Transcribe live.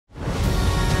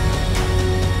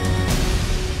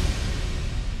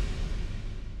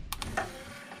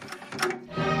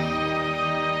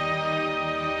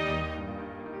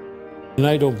And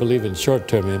I don't believe in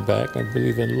short-term impact. I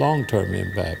believe in long-term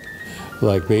impact.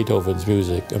 Like Beethoven's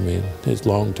music, I mean, it's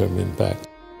long-term impact.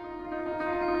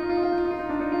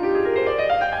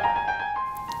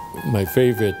 My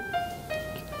favorite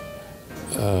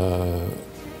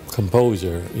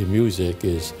composer in music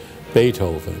is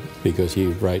Beethoven, because he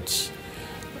writes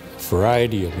a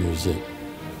variety of music,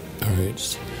 all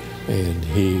right? And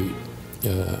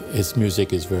his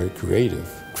music is very creative.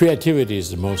 Creativity is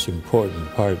the most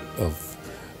important part of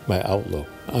my outlook.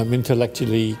 I'm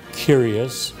intellectually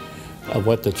curious of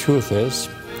what the truth is,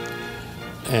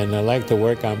 and I like to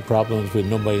work on problems that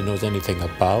nobody knows anything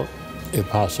about, if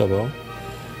possible,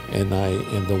 and I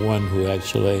am the one who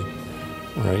actually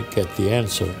get the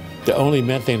answer. The only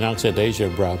methane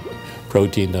oxidation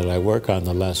protein that I work on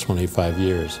the last 25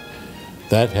 years,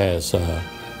 that has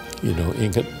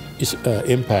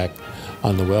impact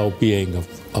on the well-being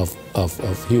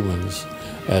of humans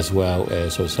as well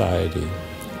as society.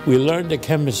 We learned the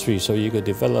chemistry so you could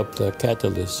develop the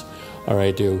catalyst,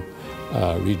 to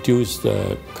reduce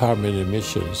the carbon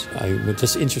emissions. I'm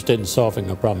just interested in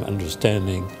solving a problem.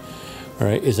 Understanding,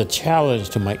 is a challenge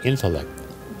to my intellect.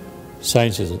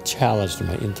 Science is a challenge to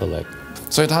my intellect.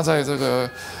 所以他在这个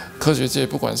科学界，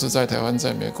不管是在台湾、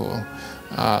在美国，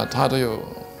他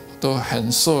都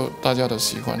很受大家的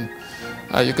喜欢，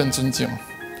也更尊敬。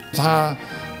他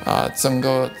整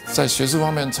个在学术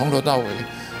方面从头到尾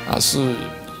是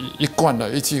一贯的、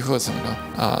一气呵成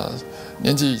的。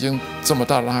年纪已经这么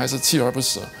大了，还是锲而不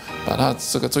舍，把他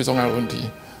这个最重要的问题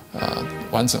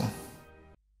完成。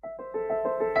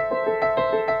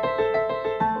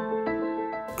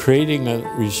Creating a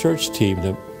research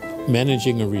team,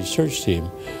 managing a research team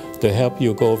to help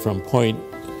you go from point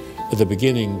at the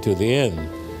beginning to the end,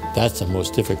 that's the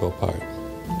most difficult part.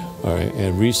 All right,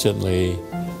 and recently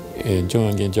in 中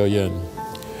央研究院,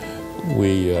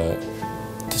 we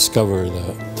discovered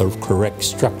the correct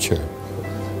structure,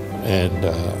 and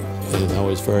I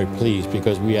was very pleased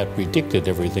because we had predicted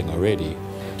everything already.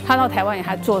 他到台湾也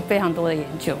还做非常多的研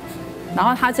究，然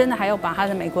后他真的还有把他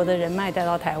的美国的人脉带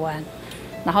到台湾。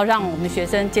然后让我们学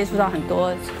生接触到很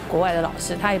多国外的老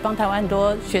师，他也帮台湾很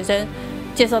多学生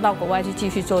介绍到国外去继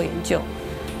续做研究。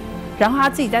然后他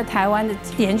自己在台湾的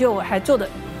研究还做得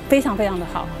非常非常的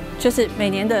好，就是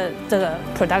每年的这个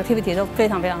productivity 都非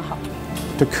常非常好。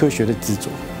对科学的执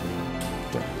着，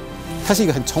对，他是一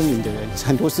个很聪明的人，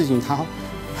很多事情他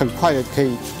很快的可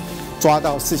以抓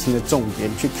到事情的重点，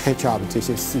去 catch up 这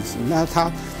些事情。那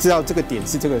他知道这个点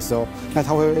是这个时候，那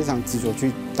他会非常执着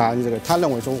去答案这个。他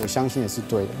认为说我相信的是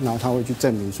对的，然后他会去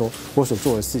证明说我所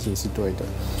做的事情是对的。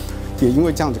也因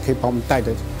为这样子可以把我们带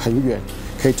得很远，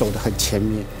可以走得很前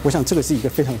面。我想这个是一个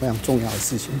非常非常重要的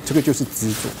事情，这个就是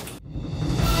执着。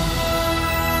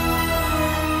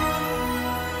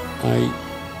I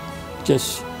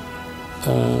just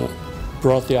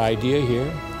brought the idea here,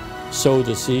 sowed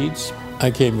the seeds. I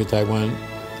came to Taiwan,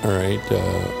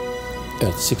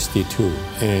 at 62,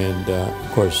 and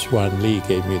of course Juan Lee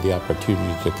gave me the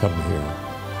opportunity to come here.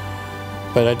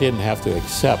 But I didn't have to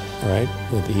accept,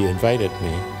 when he invited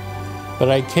me. But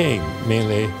I came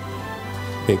mainly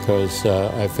because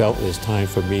I felt it's time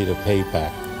for me to pay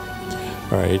back,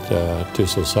 to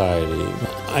society.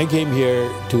 I came here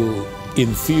to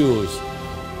infuse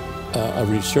a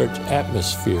research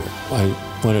atmosphere. I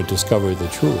want to discover the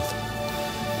truth.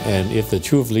 And if the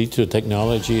truth leads to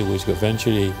technology, which could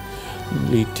eventually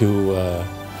lead to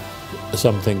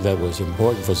something that was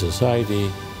important for society,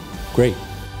 great.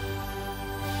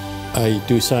 I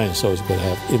do science so it's going to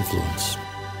have influence.